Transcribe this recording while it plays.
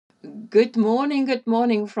Good morning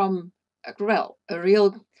from well, a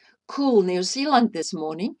real cool New Zealand this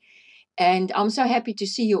morning, and I'm so happy to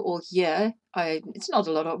see you all here. It's not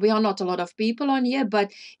a lot of we are not a lot of people on here,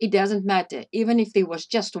 but it doesn't matter. Even if there was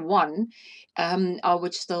just one, I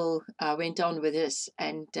would still went on with this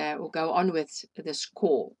and will go on with this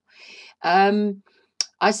call. Um,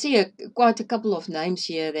 I see quite a couple of names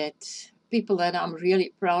here that people that I'm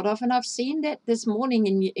really proud of, and I've seen that this morning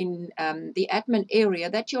in the admin area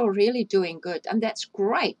that you're really doing good, and that's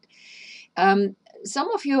great. Um, some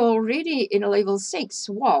of you are already in a level 6.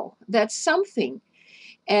 Wow, that's something.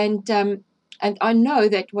 And I know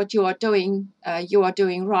that what you are doing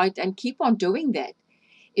right, and keep on doing that.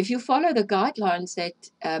 If you follow the guidelines that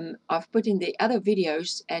I've put in the other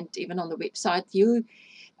videos and even on the website, you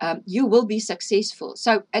will be successful.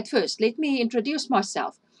 So, at first, let me introduce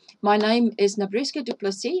myself. My name is Nabreska du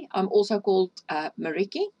Plessis. I'm also called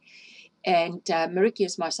Mariki, and Mariki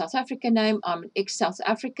is my South African name. I'm an ex South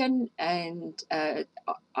African, and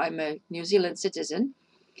I'm a New Zealand citizen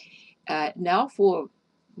now for,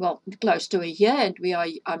 well, close to a year, and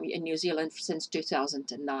I'm in New Zealand since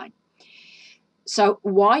 2009. So,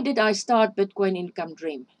 why did I start Bitcoin Income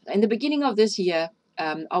Dream? In the beginning of this year,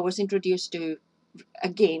 I was introduced to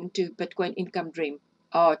Bitcoin Income Dream,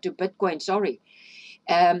 or to Bitcoin, sorry.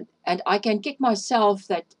 And I can kick myself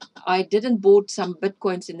that I didn't bought some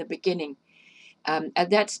Bitcoins in the beginning. At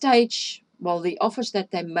that stage, well, the offers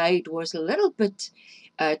that they made was a little bit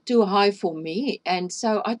too high for me. And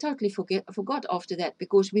so I totally forgot after that,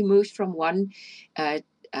 because we moved from one uh,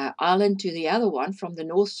 island to the other one, from the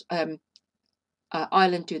North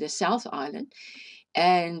Island to the South Island,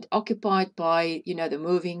 and occupied by the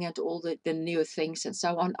moving and all the new things and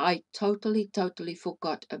so on. I totally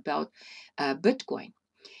forgot about Bitcoin.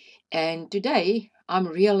 And today I'm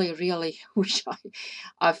really wish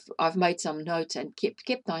I've made some notes and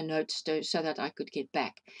kept my notes so that I could get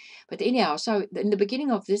back. But anyhow, so in the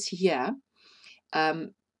beginning of this year,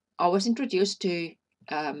 um, I was introduced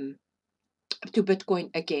um, to Bitcoin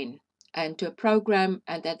again, and to a program.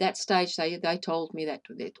 And at that stage, they told me that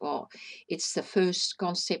well, it's the first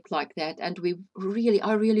concept like that, and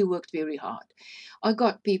I really worked very hard. I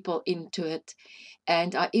got people into it,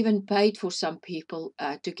 and I even paid for some people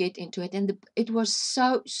to get into it, and it was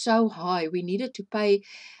so high. We needed to pay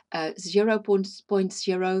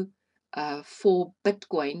 0.0 for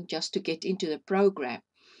Bitcoin just to get into the program,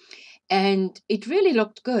 and it really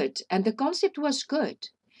looked good, and the concept was good,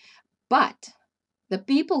 but the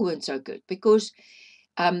people weren't so good, because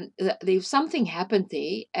there something happened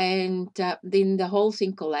there, and then the whole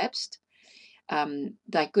thing collapsed.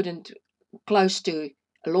 They couldn't, close to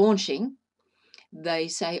launching, they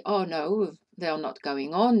say, oh no, they're not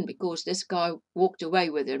going on because this guy walked away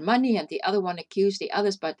with their money and the other one accused the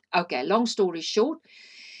others. But okay, long story short,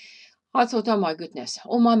 I thought, oh my goodness,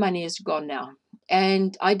 all my money is gone now.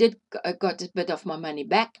 And I did got a bit of my money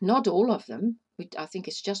back, not all of them. I think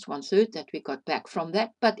it's just 1/3 that we got back from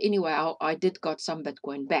that. But anyway, I did got some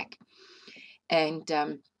Bitcoin back, and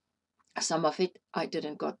some of it I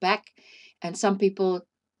didn't got back, and some people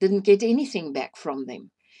didn't get anything back from them.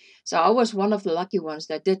 So I was one of the lucky ones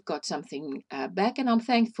that did got something back, and I'm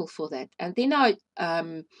thankful for that. And then I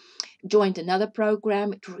joined another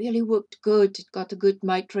program. It really worked good. It got a good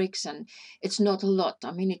matrix, and it's not a lot.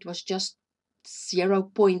 I mean, it was just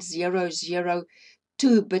 0.002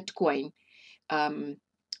 Bitcoin.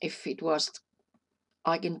 If it was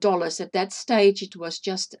like in dollars at that stage, it was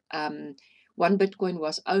just one Bitcoin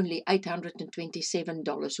was only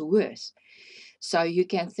 $827 worth. So you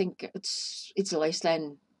can think it's less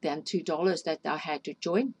than $2 that I had to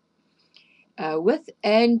join with,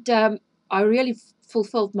 and I really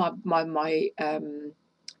fulfilled my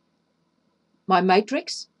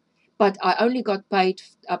matrix, but I only got paid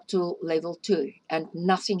up to level 2, and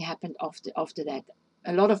nothing happened after that.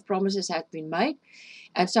 A lot of promises had been made,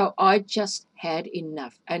 and so I just had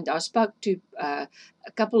enough. And I spoke to a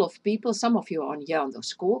couple of people. Some of you are on here on the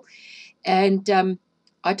school, and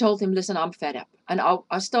I told them, listen, I'm fed up, and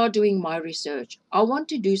I start doing my research. I want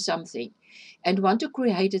to do something, and want to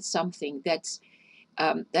create something that's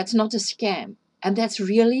not a scam, and that's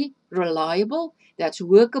really reliable, that's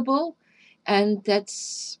workable, and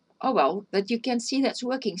that's, oh well, that you can see that's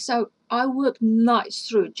working. So I worked nights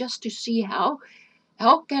through just to see how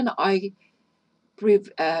can I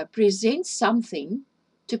present something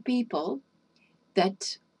to people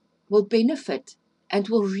that will benefit and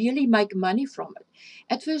will really make money from it.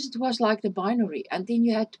 At first, it was like the binary, and then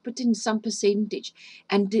you had to put in some percentage,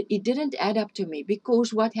 and it didn't add up to me,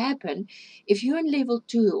 because what happened, if you're in level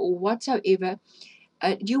 2 or whatsoever,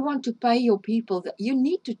 you want to pay your people, that you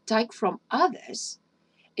need to take from others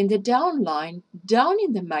in the down line, down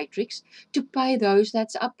in the matrix, to pay those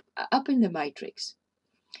that's up in the matrix.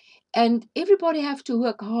 And everybody have to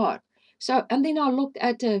work hard. So, and then I looked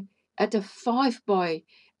at a 5 by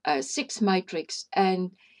 6 matrix,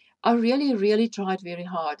 and I really tried very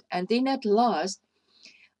hard. And then at last,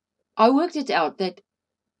 I worked it out that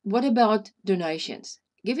what about donations?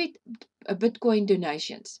 Give it a Bitcoin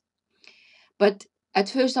donations. But at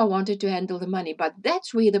first I wanted to handle the money, but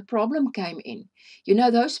that's where the problem came in. You know,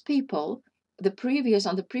 those people, on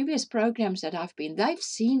the previous programs that I've been, they've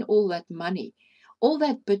seen all that money, all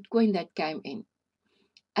that Bitcoin that came in,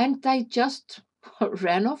 and they just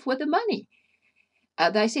ran off with the money.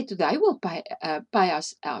 They said they will pay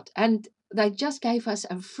us out, and they just gave us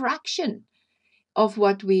a fraction of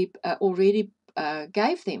what we already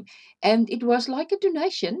gave them. And it was like a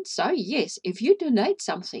donation. So, yes, if you donate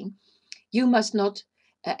something, you must not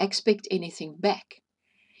expect anything back.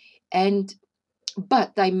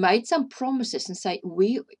 But they made some promises and say,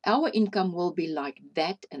 our income will be like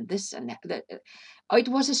that and this and that. It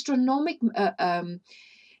was astronomical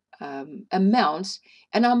amounts.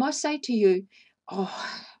 And I must say to you,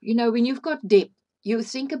 when you've got debt, you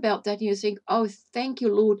think about that and you think, oh, thank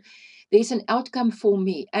you, Lord, there's an outcome for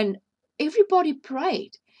me. And everybody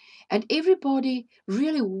prayed, and everybody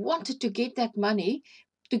really wanted to get that money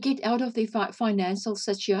to get out of their financial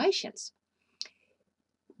situations.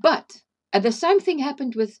 But the same thing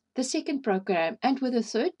happened with the second program and with the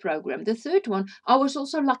third program. The third one, I was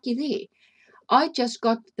also lucky there. I just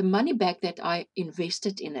got the money back that I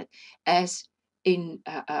invested in it, as in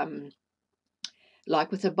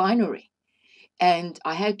like with a binary. And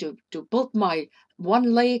I had to build my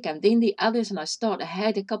one leg and then the others, and I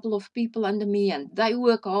had a couple of people under me, and they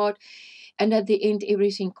work hard, and at the end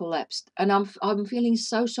everything collapsed. And I'm feeling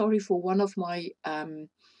so sorry for one of my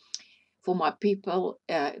for my people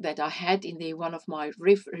that I had in there, one of my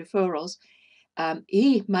referrals.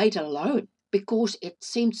 He made a loan because it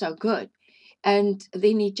seemed so good. And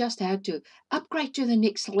then he just had to upgrade to the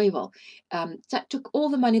next level. That took all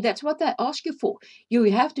the money. That's what they ask you for. You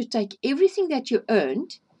have to take everything that you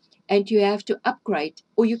earned and you have to upgrade,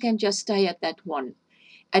 or you can just stay at that one.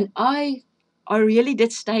 And I really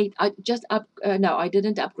did stay. I just no, I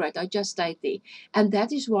didn't upgrade. I just stayed there. And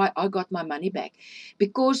that is why I got my money back.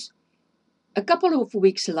 Because a couple of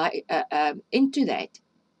weeks into that,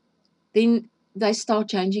 then they start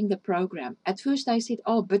changing the program. At first they said,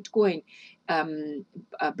 oh, Bitcoin,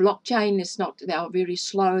 blockchain is not, they are very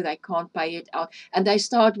slow, they can't pay it out. And they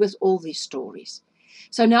start with all these stories.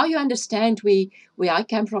 So now you understand where I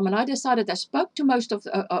came from. And I decided, I spoke to most of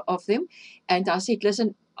them, and I said,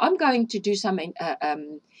 listen, I'm going to do some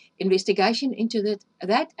investigation into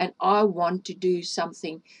that, and I want to do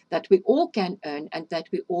something that we all can earn and that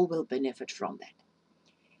we all will benefit from that.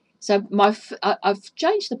 So I've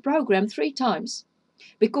changed the program 3 times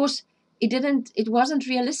because it wasn't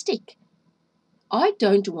realistic. I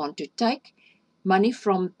don't want to take money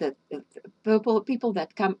from the people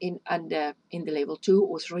that come in in the level 2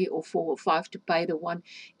 or 3 or 4 or 5 to pay the one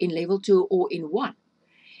in level 2 or in 1.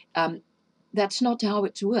 That's not how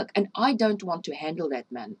it's work, and I don't want to handle that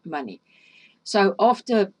money. So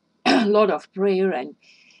after a lot of prayer and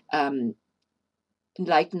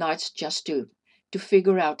late nights just to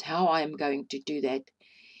figure out how I am going to do that,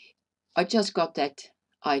 I just got that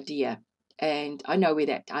idea, and I know where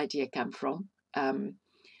that idea came from. The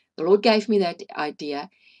Lord gave me that idea,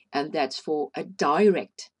 and that's for a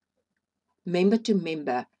direct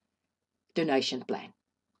member-to-member donation plan.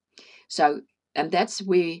 So, and that's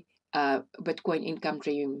where Bitcoin Income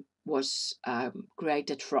Dream was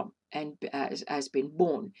created from and has been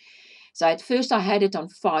born. So at first I had it on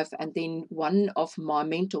 5, and then one of my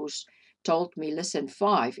mentors told me, listen,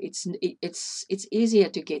 5, it's easier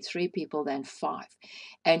to get 3 people than 5.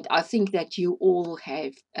 And I think that you all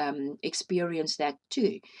have experienced that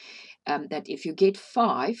too, that if you get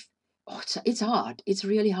 5, it's hard. It's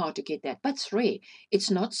really hard to get that. But 3,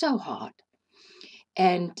 it's not so hard.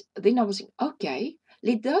 And then I was like, okay,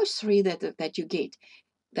 let those 3 that you get,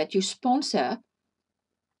 that you sponsor,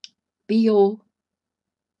 be your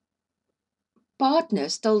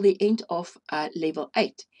partners till the end of level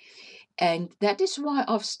 8. And that is why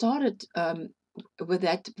I've started with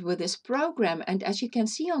this program. And as you can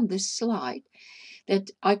see on this slide,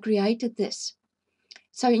 that I created this.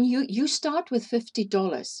 So you start with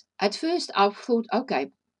 $50. At first I thought,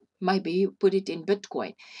 okay, maybe you put it in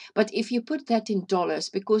Bitcoin. But if you put that in dollars,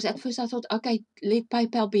 because at first I thought, okay, let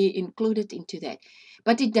PayPal be included into that.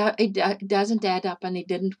 But it doesn't add up, and it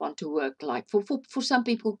didn't want to work. Like for some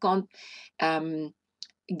people can't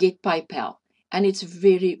get PayPal. and it's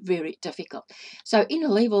very, very difficult. So in a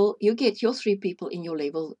level, you get your 3 people in your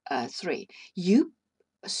level 3. You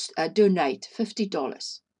donate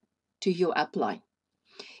 $50 to your upline.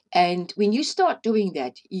 And when you start doing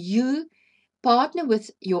that, you partner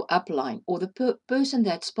with your upline, or the person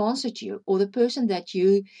that sponsored you, or the person that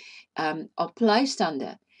you are placed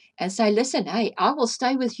under, and say, listen, hey, I will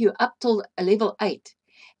stay with you up till level 8.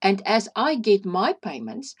 And as I get my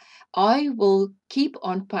payments, I will keep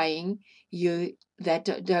on paying you that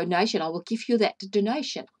donation. I will give you that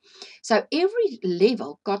donation. So every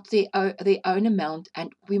level got their own amount,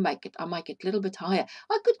 and I make it a little bit higher.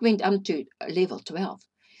 I could went up to level 12.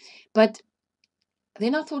 But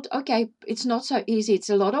then I thought, okay, it's not so easy. It's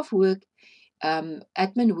a lot of work,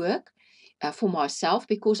 admin work for myself,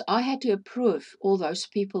 because I had to approve all those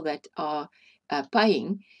people that are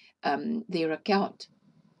paying their account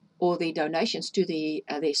or their donations to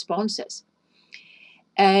their sponsors.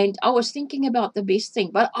 And I was thinking about the best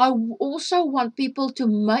thing, but I also want people to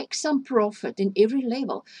make some profit in every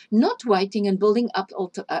level, not waiting and building up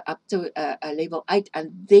to a level 8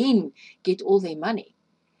 and then get all their money.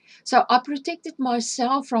 So I protected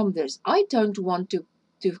myself from this. I don't want to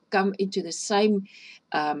come into the same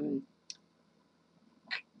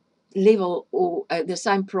level, or the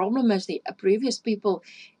same problem as the previous people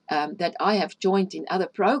that I have joined in other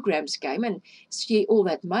programs came and see all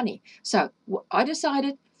that money. So I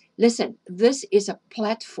decided, listen, this is a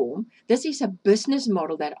platform. This is a business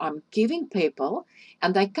model that I'm giving people,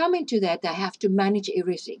 and they come into that, they have to manage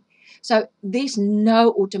everything. So there's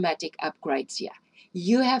no automatic upgrades here.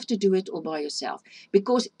 You have to do it all by yourself,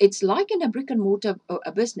 because it's like in a brick and mortar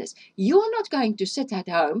a business. You are not going to sit at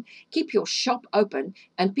home, keep your shop open,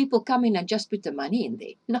 and people come in and just put the money in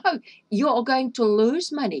there. No, you are going to lose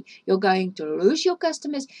money. You're going to lose your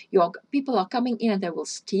customers. People are coming in and they will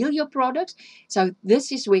steal your products. So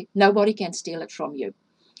this is where nobody can steal it from you.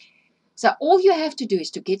 So all you have to do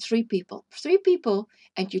is to get 3 people,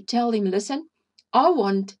 and you tell them, listen, I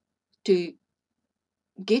want to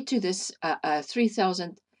get to this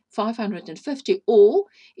 3,550, or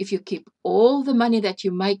if you keep all the money that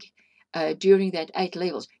you make during that 8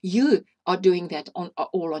 levels, you are doing that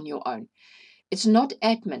all on your own. It's not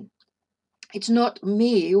admin. It's not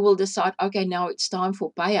me who will decide, okay, now it's time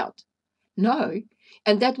for payout. No.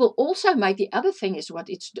 And that will also make, the other thing is what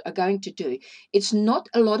it's going to do. It's not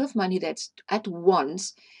a lot of money that's at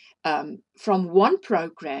once from one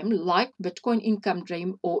program like Bitcoin Income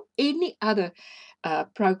Dream or any other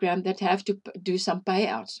program that have to do some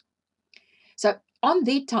payouts. So on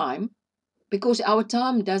their time, because our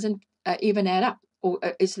time doesn't even add up, or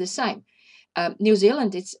it's the same. New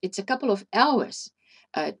Zealand, it's a couple of hours,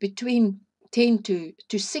 between 10 to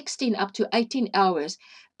 16 up to 18 hours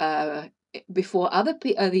before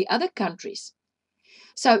the other countries.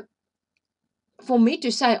 So for me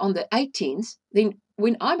to say on the 18th, then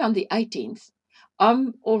when I'm on the 18th,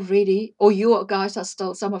 I'm already, or you guys are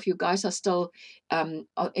still, some of you guys are still on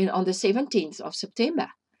the 17th of September.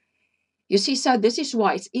 You see, so this is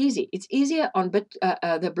why it's easy. It's easier on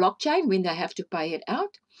the blockchain when they have to pay it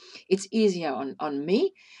out. It's easier on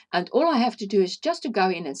me. And all I have to do is just to go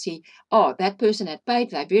in and see, oh, that person had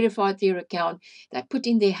paid, they verified their account, they put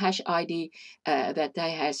in their hash ID, that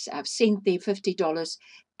they have sent their $50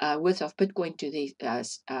 worth of Bitcoin to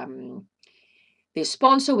their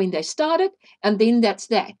sponsor when they started, and then that's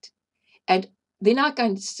that. And then I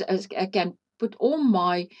can put all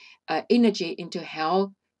my energy into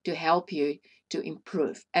how to help you to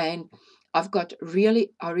improve. And I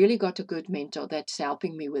really got a good mentor that's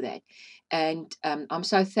helping me with that. And I'm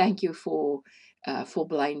so thank you for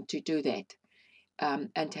Blaine to do that.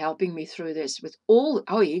 And helping me through this with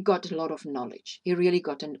he got a lot of knowledge. He really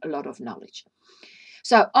got a lot of knowledge.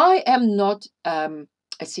 So I am not a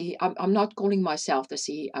CEO. I'm not calling myself the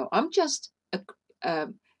CEO. I'm just a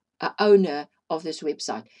owner of this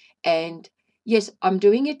website. And yes, I'm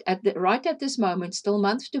doing it right at this moment, still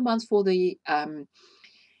month to month for the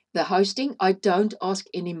hosting. I don't ask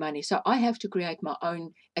any money, so I have to create my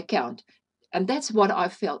own account, and that's what I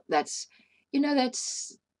felt. That's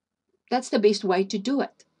the best way to do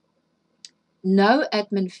it. No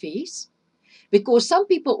admin fees. Because some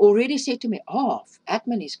people already said to me, oh,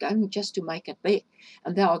 admin is going just to make it big,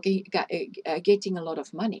 and they are getting a lot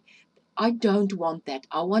of money. I don't want that.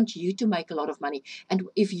 I want you to make a lot of money. And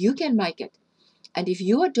if you can make it, and if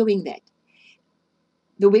you are doing that,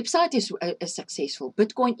 the website is successful.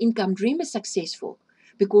 Bitcoin Income Dream is successful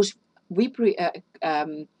because we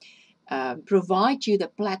provide you the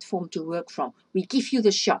platform to work from. We give you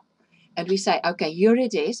the shop. and we say, okay, here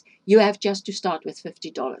it is. You have just to start with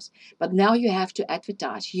 $50. But now you have to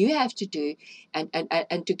advertise. You have to do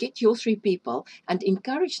and to get your 3 people and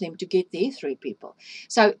encourage them to get their 3 people.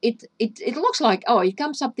 So it looks like, oh, it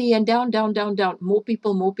comes up there and down, down, down, down. More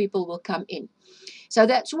people will come in. So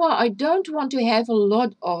that's why I don't want to have a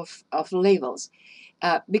lot of levels.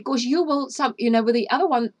 Because you will with the other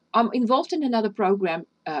one, I'm involved in another program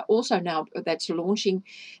also now that's launching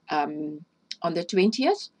on the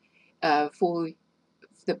 20th for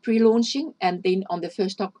the pre-launching, and then on the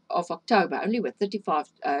 1st of October, only with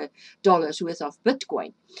 $35 worth of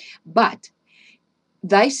Bitcoin. But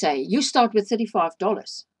they say you start with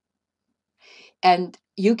 $35 and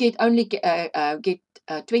you get only get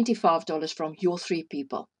 $25 from your 3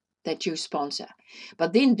 people that you sponsor.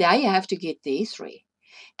 But then they have to get their 3.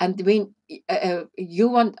 And when you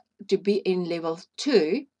want to be in level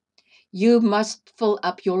 2, you must fill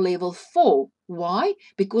up your level 4. Why?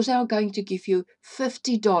 Because I'm going to give you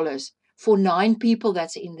 $50 for 9 people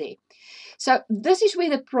that's in there. So this is where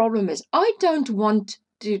the problem is. I don't want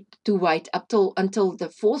to wait until the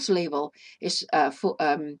 4th level is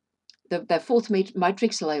the 4th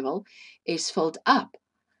matrix level is filled up.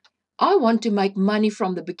 I want to make money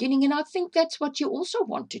from the beginning, and I think that's what you also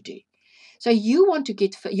want to do. So you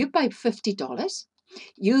pay $50.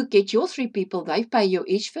 You get your 3 people, they pay you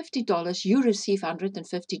each $50, you receive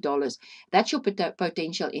 $150. That's your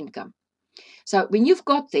potential income. So when you've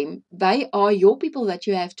got them, they are your people that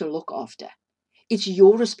you have to look after. It's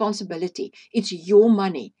your responsibility. It's your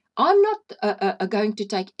money. I'm not going to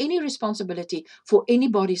take any responsibility for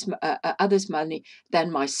anybody's other's money than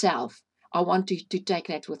myself. I want to take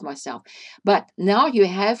that with myself. But now you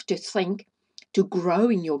have to think to grow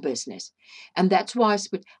in your business. And that's why I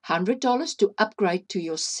spent $100 to upgrade to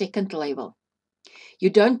your 2nd level. You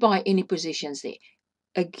don't buy any positions there.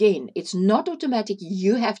 Again, it's not automatic.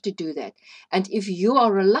 You have to do that. And if you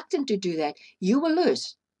are reluctant to do that, you will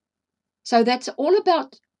lose. So that's all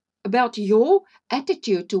about your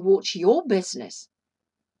attitude towards your business.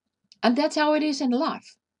 And that's how it is in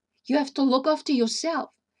life. You have to look after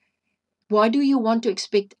yourself. Why do you want to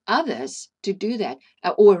expect others to do that,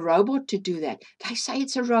 or a robot to do that? They say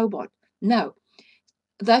it's a robot. No,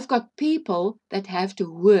 they've got people that have to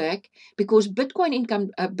work, because Bitcoin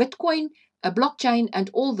income, blockchain, and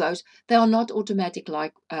all those, they are not automatic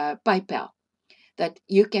like PayPal. That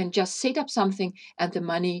you can just set up something and the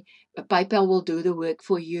money, PayPal will do the work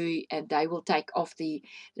for you, and they will take off the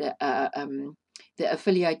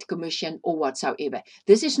affiliate commission or whatsoever.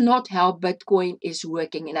 This is not how Bitcoin is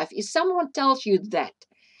working. And if someone tells you that,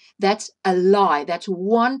 that's a lie. That's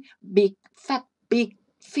one big fat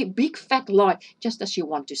lie, just as you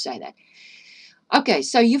want to say that. Okay,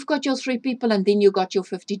 so you've got your 3 people, and then you got your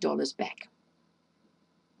 $50 back.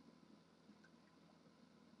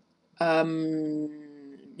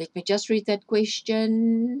 Let me just read that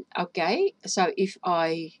question. Okay, so if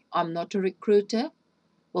I'm not a recruiter,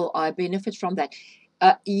 will I benefit from that?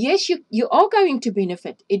 Yes, you are going to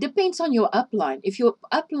benefit. It depends on your upline. If your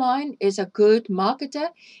upline is a good marketer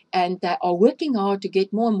and they are working hard to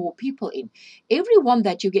get more and more people in, everyone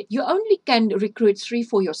that you get, you only can recruit 3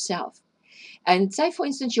 for yourself. And say, for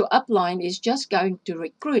instance, your upline is just going to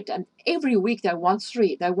recruit, and every week they want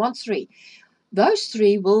 3. Those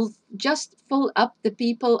 3 will just fill up the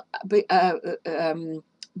people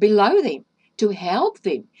below them to help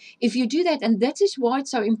them. If you do that, and that is why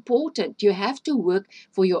it's so important, you have to work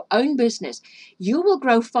for your own business. You will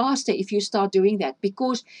grow faster if you start doing that,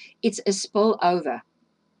 because it's a spillover.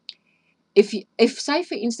 If say,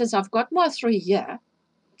 for instance, I've got my 3 here,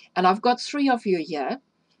 and I've got 3 of you here,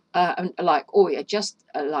 like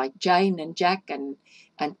Jane and Jack and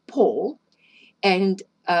Paul, and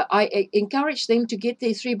I encourage them to get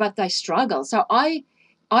their 3, but they struggle. So I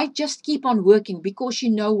just keep on working, because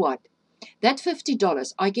you know what? That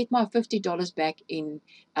 $50, I get my $50 back in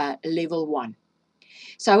level 1.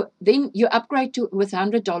 So then you upgrade with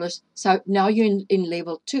 $100. So now you're in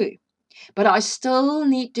level 2. But I still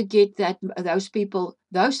need to get those 3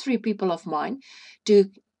 people of mine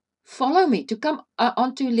to follow me, to come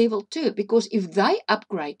onto level 2. Because if they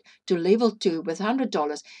upgrade to level 2 with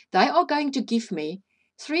 $100, they are going to give me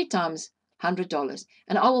 3 times $100,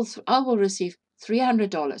 and I will receive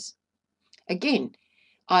 $300. Again,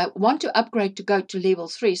 I want to upgrade to go to level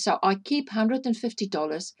 3, so I keep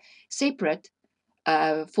 $150 separate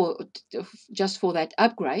just for that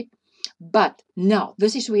upgrade. But now,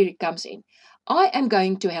 this is where it comes in. I am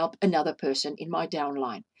going to help another person in my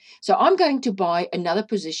downline. So I'm going to buy another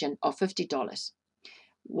position of $50.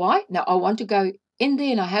 Why? Now, I want to go in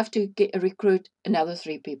there and I have to recruit another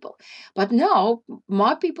 3 people. But now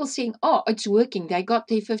my people saying, oh, it's working. They got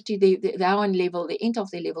their 50, they're on level, the end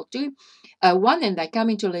of their level 2, 1, and they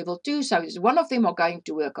come into level 2. So one of them are going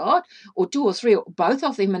to work hard, or 2 or 3, or both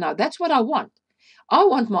of them. And now that's what I want. I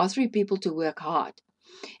want my 3 people to work hard.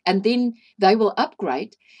 And then they will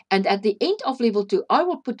upgrade. And at the end of level 2, I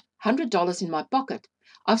will put $100 in my pocket.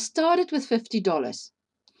 I've started with $50.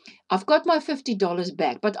 I've got my $50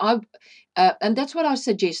 back, but and that's what I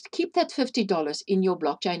suggest. Keep that $50 in your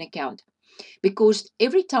blockchain account, because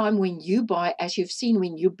every time when you buy, as you've seen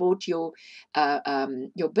when you bought your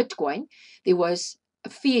Bitcoin, there was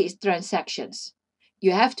fees transactions.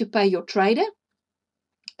 You have to pay your trader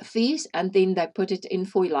fees, and then they put it in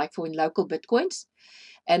for you, like for in local Bitcoins.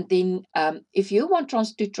 And then if you want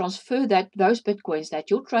to transfer those Bitcoins that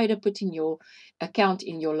your trader put in your account,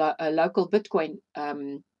 in your local Bitcoin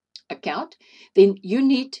account, then you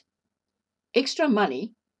need extra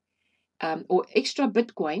money or extra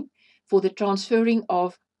Bitcoin for the transferring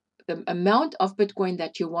of the amount of Bitcoin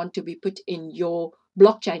that you want to be put in your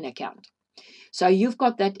blockchain account. So you've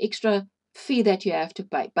got that extra fee that you have to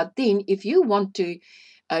pay. But then if you want to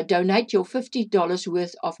donate your $50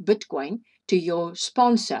 worth of Bitcoin to your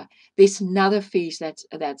sponsor, there's another fees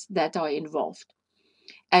that are involved.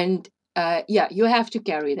 And yeah, you have to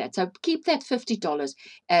carry that. So keep that $50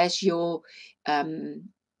 as your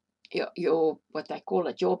what they call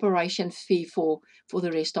it, your operation fee for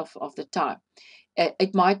the rest of the time.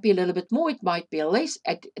 It might be a little bit more, it might be less.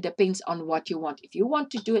 It depends on what you want. If you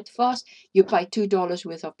want to do it fast, you pay $2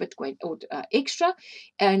 worth of Bitcoin or extra,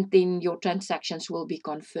 and then your transactions will be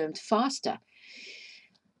confirmed faster.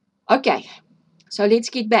 Okay, so let's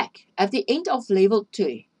get back. At the end of level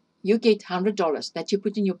 2, you get $100 that you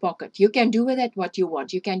put in your pocket. You can do with it what you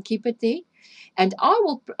want. You can keep it there. And I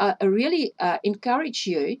will really encourage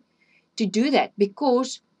you to do that,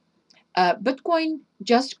 because Bitcoin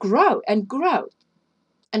just grow and grow.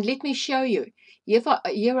 And let me show you.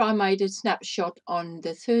 Here I made a snapshot on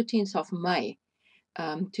the 13th of May,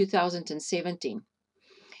 2017.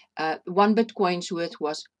 1 Bitcoin's worth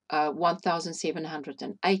was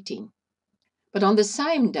 1,718. But on the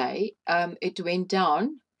same day, it went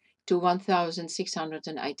down to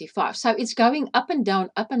 1,685. So it's going up and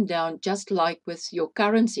down, just like with your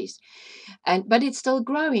currencies. But it's still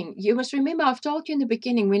growing. You must remember, I've told you in the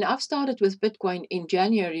beginning, when I've started with Bitcoin in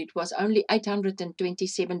January, it was only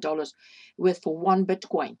 $827 worth for 1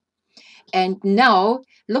 Bitcoin. And now,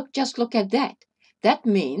 just look at that. That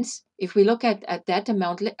means if we look at that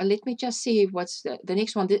amount, let me just see what's the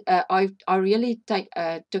next one. I really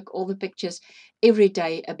took all the pictures every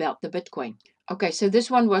day about the Bitcoin. Okay, so this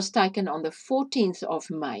one was taken on the 14th of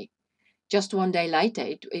May. Just one day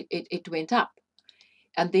later, it went up.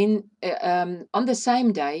 And then on the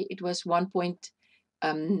same day, it was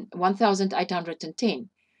 1,810.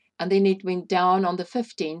 And then it went down on the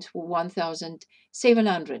 15th for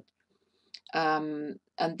 1,700. And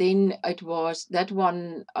then it was that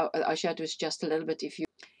one I showed was just a little bit.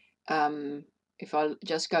 If I'll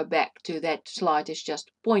just go back to that slide, it's just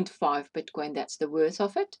 0.5 Bitcoin. That's the worth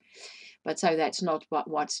of it. But so that's not what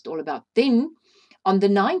it's all about. Then on the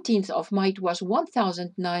 19th of May, it was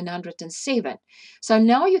 1,907. So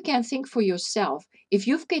now you can think for yourself, if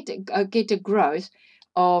you get a growth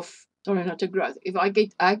of, sorry, not a growth, if I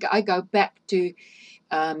go back to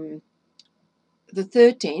the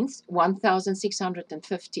 13th,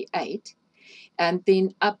 1,658, and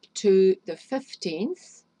then up to the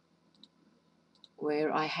 15th,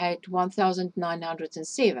 where I had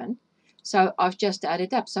 1,907. So I've just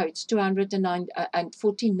added up. So it's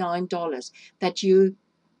 $249 that your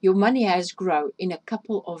money has grown in a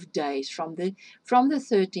couple of days from the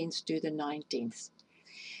 13th to the 19th.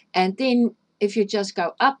 And then if you just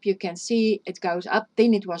go up, you can see it goes up.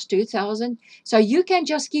 Then it was 2,000. So you can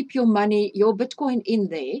just keep your money, your Bitcoin in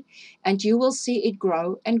there, and you will see it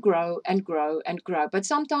grow and grow and grow and grow. But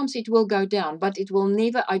sometimes it will go down, but it will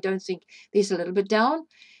never, I don't think, there's a little bit down.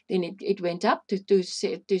 Then it went up to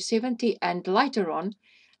 70. And later on,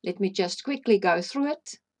 let me just quickly go through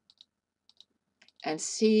it and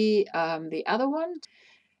see the other one.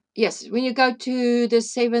 Yes, when you go to the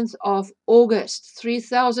 7th of August,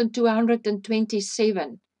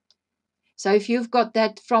 3,227. So if you've got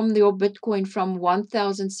that from your Bitcoin from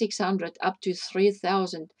 1,600 up to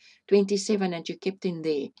 3,027 and you kept in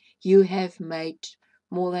there, you have made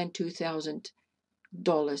more than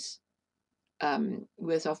 $2,000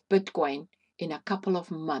 worth of Bitcoin in a couple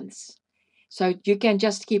of months. So you can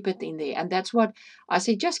just keep it in there. And that's what I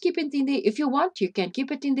say, just keep it in there. If you want, you can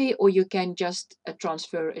keep it in there, or you can just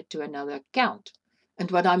transfer it to another account. And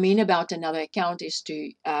what I mean about another account is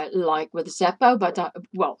to, like with Zappo, but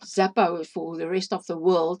Zappo for the rest of the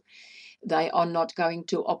world, they are not going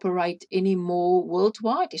to operate anymore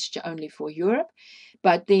worldwide. It's only for Europe.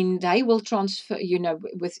 But then they will transfer,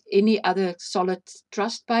 with any other Solid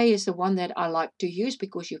Trust Pay is the one that I like to use,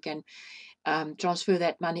 because you can transfer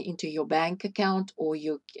that money into your bank account, or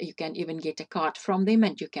you can even get a card from them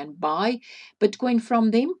and you can buy Bitcoin from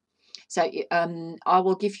them. So I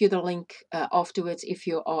will give you the link afterwards if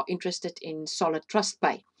you are interested in Solid Trust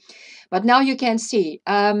Pay. But now you can see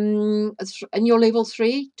in your level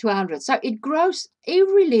 3 to 100. So it grows,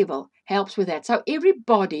 every level helps with that. So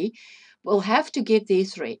everybody will have to get their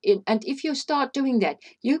 3. And if you start doing that,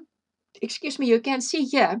 you can see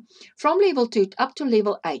here from level 2 up to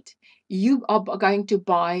level 8, you are going to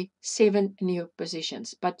buy 7 new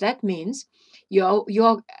positions. But that means you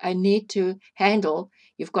need to handle,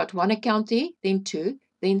 you've got 1 account there, then 2,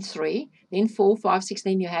 then 3, then 4, 5, 6,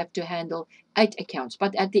 then you have to handle 8 accounts.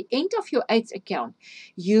 But at the end of your 8th account,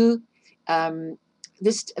 you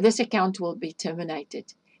this account will be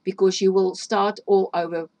terminated, because you will start all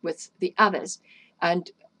over with the others.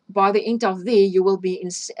 And by the end of there, you will be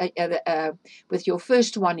with your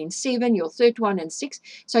first one in 7, your third one in 6.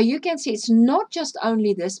 So you can see it's not just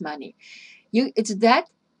only this money. It's that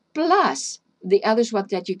plus the others what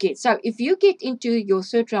that you get. So if you get into your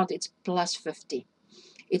third round, it's plus 50.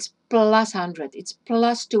 It's plus 100. It's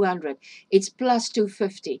plus 200. It's plus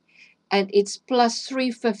 250. And it's plus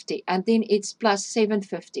 350. And then it's plus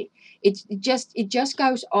 750. It just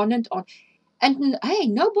goes on and on. And hey,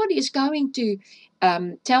 nobody is going to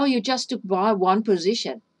tell you just to buy one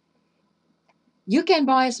position. You can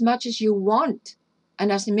buy as much as you want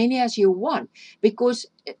and as many as you want, because,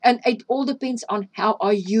 and it all depends on how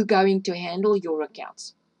are you going to handle your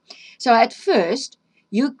accounts. So at first,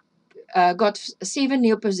 you got 7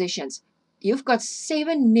 new positions. You've got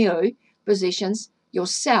 7 new positions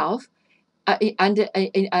yourself under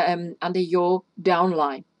your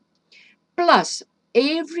downline. Plus,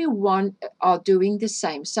 everyone are doing the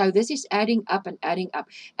same. So this is adding up and adding up.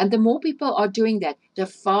 And the more people are doing that, the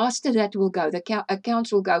faster that will go. The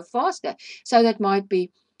accounts will go faster. So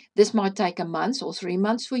this might take a month or 3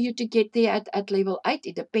 months for you to get there at level 8.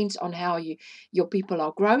 It depends on how your people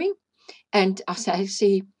are growing. And I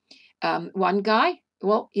see one guy,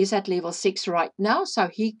 well, he's at level 6 right now. So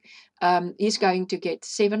he's going to get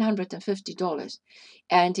 $750.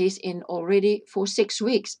 And he's in already for 6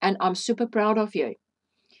 weeks. And I'm super proud of you.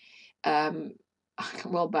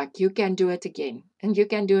 Well, Buck, you can do it again. And you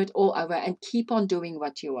can do it all over and keep on doing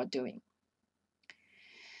what you are doing.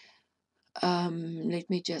 Let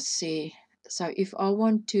me just see. So if I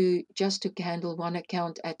want to just to handle one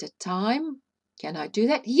account at a time, can I do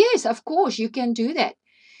that? Yes, of course, you can do that.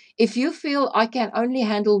 If you feel I can only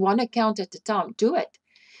handle one account at a time, do it.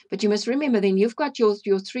 But you must remember, then you've got your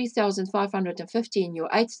 3,550 in your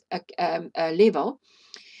 8th level.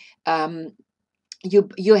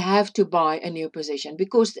 You have to buy a new position,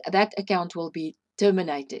 because that account will be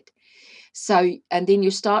terminated. So, and then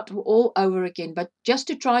you start all over again. But just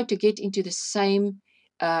to try to get into the same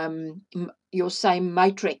your same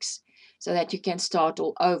matrix, so that you can start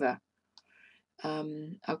all over.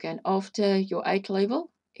 Okay, and after your 8th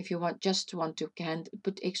level, if you want to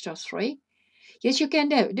put extra 3, yes, you can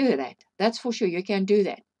do that. That's for sure. You can do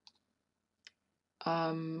that.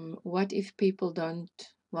 What if people don't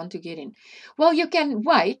want to get in? Well, you can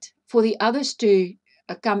wait for the others to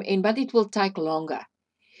come in, but it will take longer.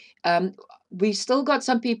 We still got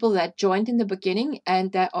some people that joined in the beginning,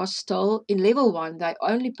 and they are still in level 1. They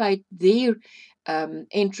only paid their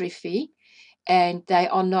entry fee, and they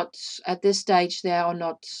are not, at this stage, they are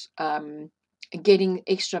not getting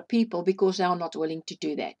extra people, because they are not willing to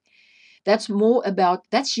do that. That's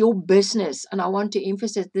your business. And I want to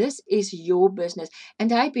emphasize, this is your business.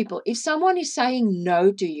 And hey, people, if someone is saying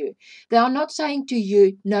no to you, they are not saying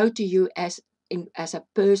no to you as a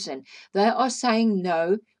person. They are saying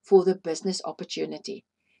no for the business opportunity.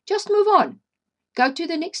 Just move on. Go to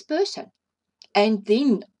the next person. And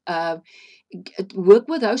then work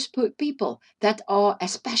with those people that are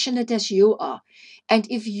as passionate as you are. And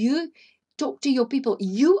if you talk to your people,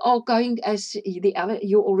 you are going, as the other,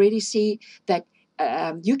 you already see that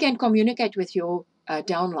you can communicate with your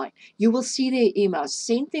downline. You will see their emails.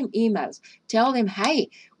 Send them emails. Tell them, hey,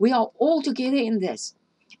 we are all together in this.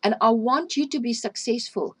 And I want you to be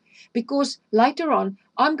successful, because later on,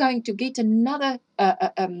 I'm going to get another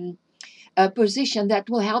a position that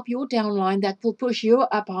will help your downline, that will push you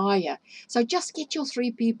up higher. So just get your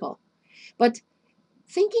 3 people. But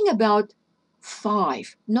thinking about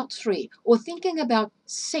 5, not 3, or thinking about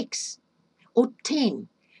 6 or 10,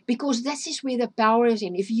 because this is where the power is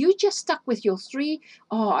in. If you just stuck with your three,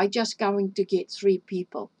 I just going to get 3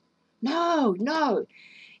 people. No, no.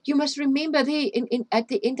 You must remember there at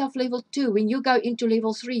the end of level 2, when you go into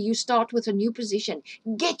level 3, you start with a new position.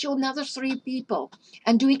 Get you another 3 people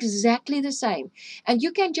and do exactly the same. And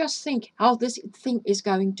you can just think how this thing is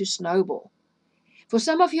going to snowball. For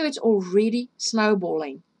some of you, it's already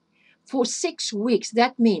snowballing. For 6 weeks,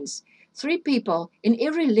 that means 3 people in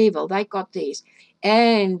every level, they got theirs.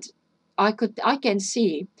 And I can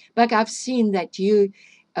see, like I've seen that you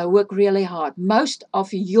work really hard. Most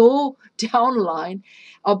of your downline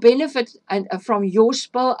are benefit from your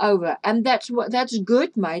spillover, and that's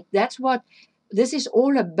good, mate. That's what this is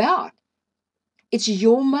all about. It's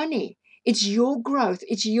your money, it's your growth,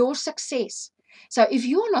 it's your success. So if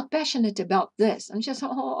you're not passionate about this and just,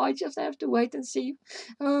 I just have to wait and see,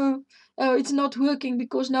 oh, it's not working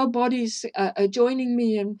because nobody's joining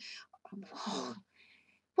me, and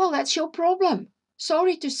well, that's your problem.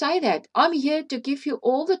 Sorry to say that. I'm here to give you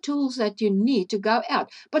all the tools that you need to go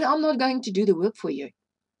out, but I'm not going to do the work for you.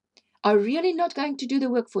 I'm really not going to do the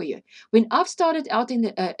work for you. When I've started out in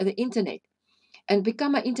the internet and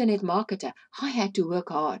become an internet marketer, I had to work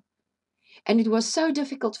hard. And it was so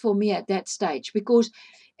difficult for me at that stage because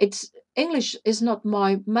English is not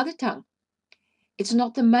my mother tongue. It's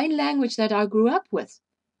not the main language that I grew up with.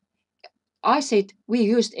 I said we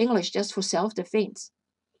used English just for self-defense.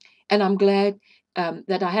 And I'm glad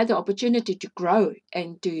that I had the opportunity to grow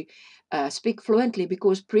and to speak fluently,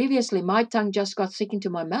 because previously my tongue just got sick into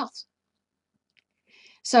my mouth.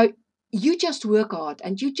 So you just work hard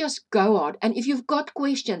and you just go hard. And if you've got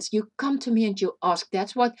questions, you come to me and you ask.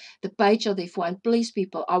 That's what the page are there for. And please,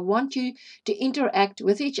 people, I want you to interact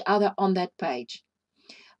with each other on that page.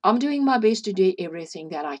 I'm doing my best to do everything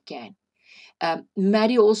that I can.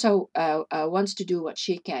 Maddie also wants to do what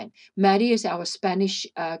she can. Maddie is our Spanish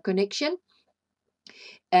connection,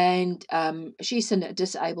 and she's a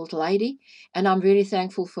disabled lady, and I'm very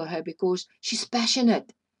thankful for her because she's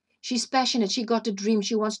passionate. She's passionate. She got a dream.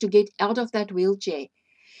 She wants to get out of that wheelchair.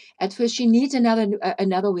 At first, she needs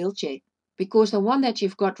another wheelchair, because the one that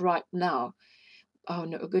you've got right now, oh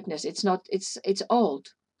no goodness, it's not. It's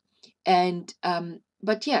old, and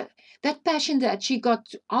but yeah, that passion that she got.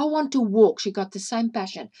 I want to walk. She got the same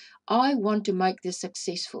passion. I want to make this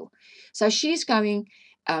successful. So she's going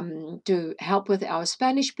to help with our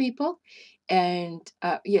Spanish people, and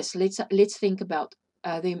yes, let's think about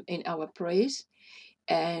them in our prayers.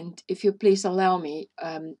 And if you please allow me,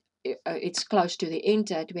 it's close to the end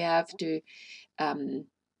that we have to um,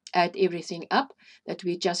 add everything up. That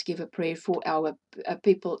we just give a prayer for our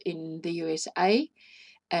people in the USA,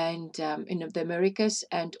 and in the Americas,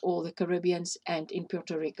 and all the Caribbeans, and in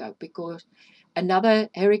Puerto Rico, because another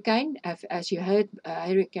hurricane, as you heard,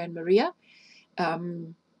 Hurricane Maria,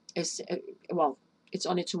 is well, it's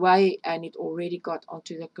on its way, and it already got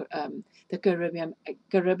onto the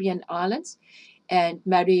Caribbean islands, and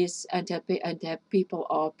Mary's and her people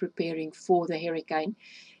are preparing for the hurricane.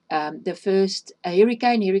 The first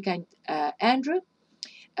Hurricane Andrew,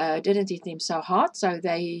 didn't hit them so hard, so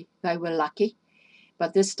they were lucky.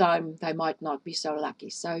 But this time they might not be so lucky.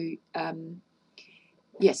 So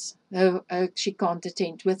yes, she can't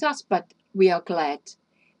attend with us, but we are glad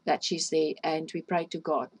that she's there, and we pray to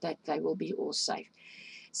God that they will be all safe.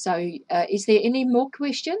 So is there any more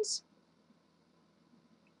questions?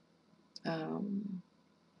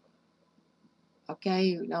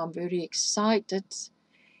 Okay, now I'm very excited.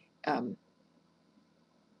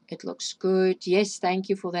 It looks good. Yes, thank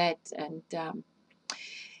you for that. And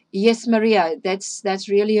yes, Maria, that's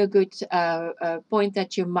really a good point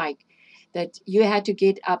that you make, that you had to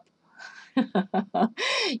get up.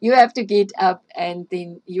 You have to get up, and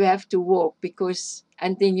then you have to walk,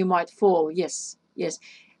 and then you might fall. Yes, yes.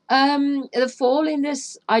 The fall in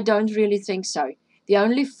this, I don't really think so. The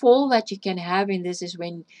only fall that you can have in this is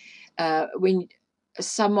when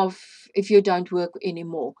if you don't work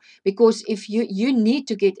anymore, because if you need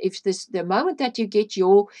to get, if this the moment that you get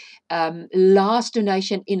your last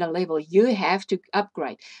donation in a level, you have to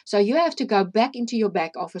upgrade. So you have to go back into your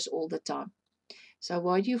back office all the time. So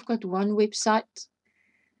while you've got one website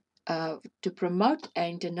to promote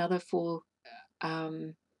and another for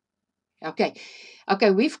okay,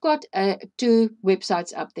 we've got 2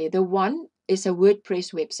 websites up there. The one is a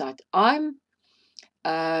WordPress website. I've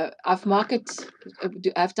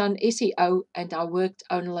done SEO, and I worked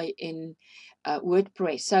only in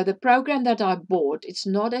WordPress. So the program that I bought, it's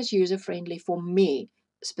not as user friendly for me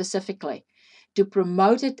specifically to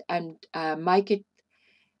promote it and make it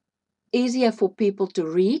easier for people to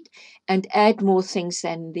read and add more things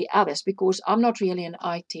than the others, because I'm not really an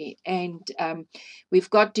IT. And we've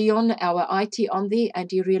got Dion, our IT, on there,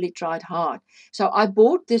 and he really tried hard. So I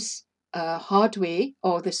bought this hardware,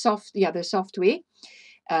 or the software,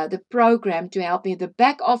 the program to help me. The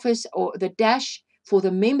back office, or the dash for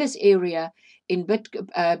the members area in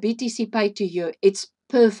BTC Pay to You, it's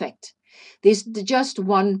perfect. There's just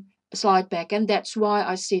one slide back, and that's why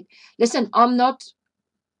I said, listen,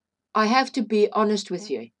 I have to be honest with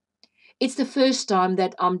you. It's the first time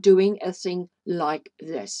that I'm doing a thing like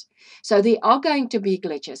this. So there are going to be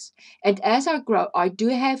glitches. And as I grow, I do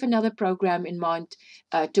have another program in mind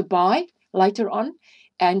to buy later on,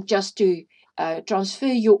 and just to transfer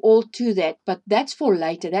you all to that. But that's for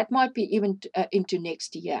later. That might be even into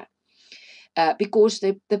next year. Because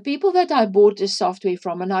the people that I bought this software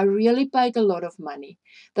from, and I really paid a lot of money,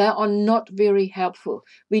 they are not very helpful.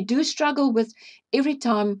 We do struggle with every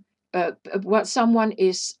time what someone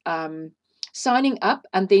is signing up,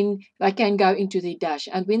 and then they can go into the dash,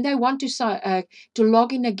 and when they want to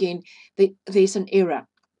log in again, there's an error.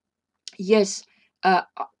 Yes,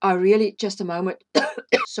 I really, just a moment,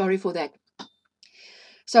 sorry for that.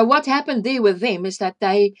 So what happened there with them is that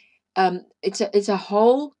they it's a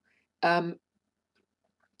whole um,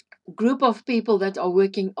 group of people that are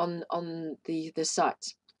working on the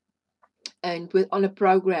sites, and on a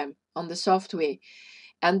program on the software,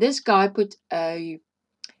 and this guy put a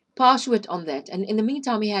password on that, and in the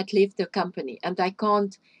meantime he had left the company, and I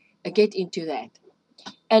can't get into that,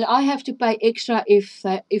 and I have to pay extra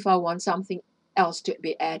if I want something else to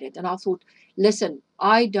be added. And I thought, listen,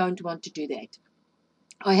 I don't want to do that.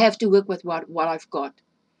 I have to work with what I've got.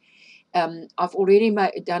 I've already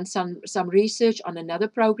done some research on another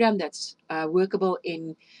program that's workable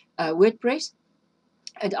in WordPress,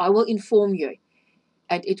 and I will inform you,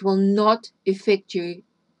 and it will not affect you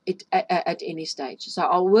at any stage. So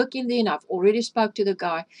I'll work in there, and I've already spoke to the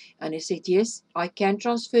guy, and he said, yes, I can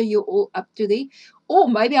transfer you all up to there, or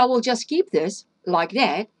maybe I will just keep this like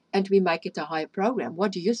that, and we make it a higher program.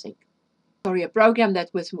 What do you think? Sorry, a program that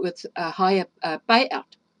with a higher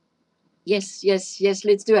payout. Yes, yes, yes,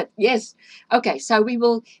 let's do it. Yes. Okay, so we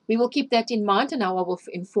will keep that in mind, and I will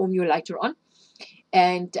inform you later on.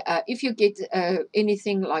 And if you get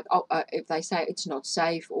anything like, if they say it's not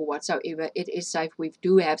safe or whatsoever, it is safe. We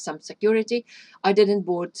do have some security. I didn't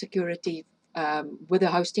board security with the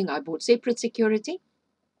hosting. I bought separate security,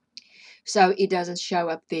 so it doesn't show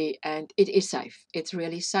up there, and it is safe. It's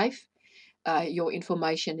really safe. Your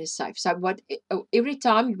information is safe. So every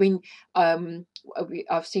time when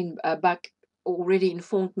I've seen Buck already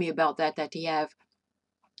informed me about that he have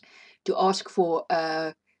to ask for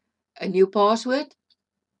a new password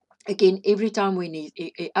again every time we need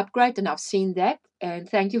a upgrade, and I've seen that, and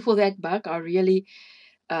thank you for that, Buck. I really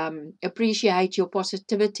appreciate your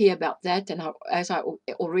positivity about that, and as I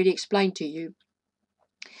already explained to you,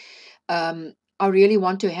 I really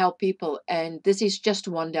want to help people, and this is just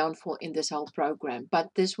one downfall in this whole program, but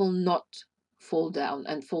this will not fall down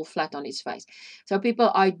and fall flat on its face. So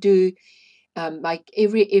people, I do make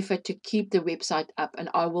every effort to keep the website up, and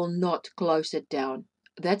I will not close it down.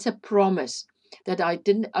 That's a promise that I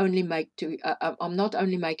didn't only make to, I'm not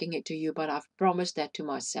only making it to you, but I've promised that to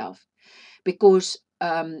myself, because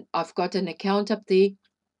I've got an account up there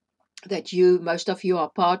that most of you are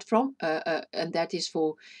part from, and that is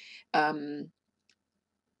for um,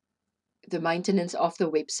 the maintenance of the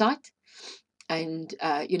website, and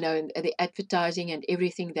the advertising and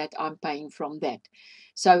everything that I'm paying from that.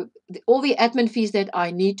 So all the admin fees that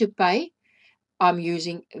I need to pay, I'm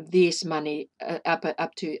using this money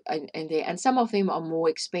up to and there, and some of them are more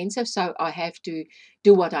expensive, so I have to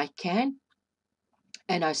do what I can,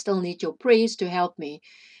 and I still need your prayers to help me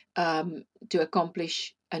to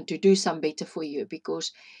accomplish and to do some better for you,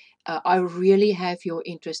 because I really have your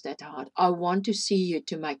interest at heart. I want to see you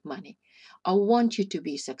to make money. I want you to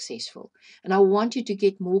be successful, and I want you to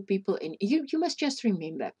get more people in. You must just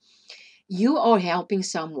remember, you are helping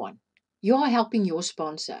someone. You are helping your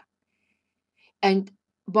sponsor. And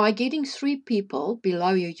by getting 3 people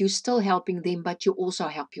below you, you're still helping them, but you also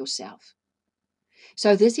help yourself.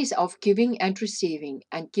 So this is of giving and receiving,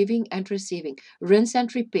 and giving and receiving. Rinse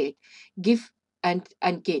and repeat. Give and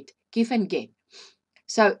get. Give and get.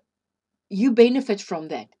 So you benefit from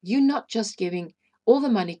that. You're not just giving all the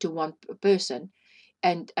money to one person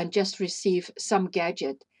and just receive some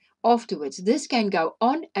gadget afterwards. This can go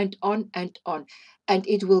on and on and on, and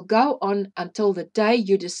it will go on until the day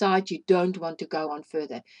you decide you don't want to go on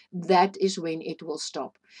further. That is when it will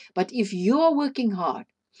stop. But if you are working hard,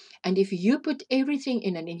 and if you put everything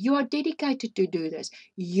in, and you are dedicated to do this,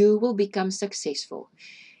 you will become successful.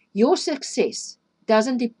 Your success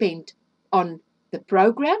doesn't depend on the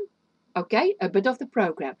program, okay, a bit of the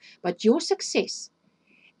program, but your success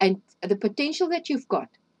and the potential that you've got,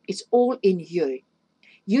 it's all in you.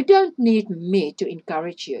 You don't need me to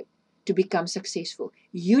encourage you to become successful.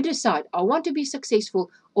 You decide, I want to be successful,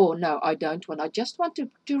 or no, I don't want. I just want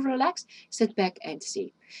to relax, sit back and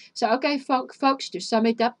see. So, okay, folks, to sum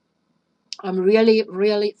it up, I'm really,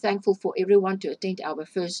 really thankful for everyone to attend our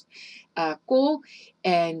first call,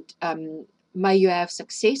 and may you have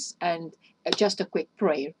success. And just a quick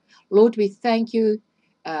prayer. Lord, we thank you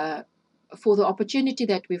uh, for the opportunity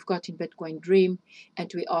that we've got in Bitcoin Dream,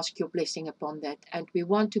 and we ask your blessing upon that. And we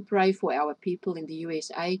want to pray for our people in the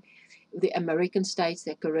USA, the American states,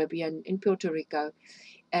 the Caribbean, in Puerto Rico,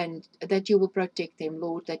 and that you will protect them,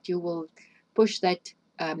 Lord, that you will push that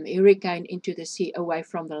hurricane into the sea away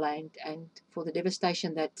from the land, and for the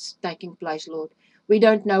devastation that's taking place, Lord. We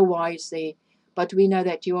don't know why it's there, but we know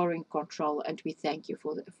that you are in control, and we thank you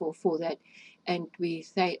for that. And we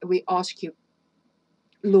ask you,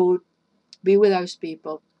 Lord, be with those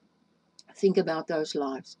people. Think about those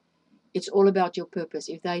lives. It's all about your purpose.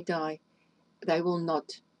 If they die, they will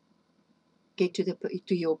not get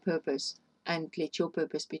to your purpose, and let your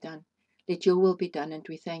purpose be done. Let your will be done, and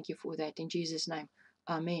we thank you for that in Jesus' name.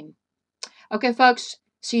 Amen. Okay, folks.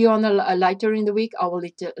 See you on the later in the week. I will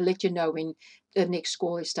let you know when the next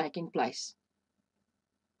call is taking place.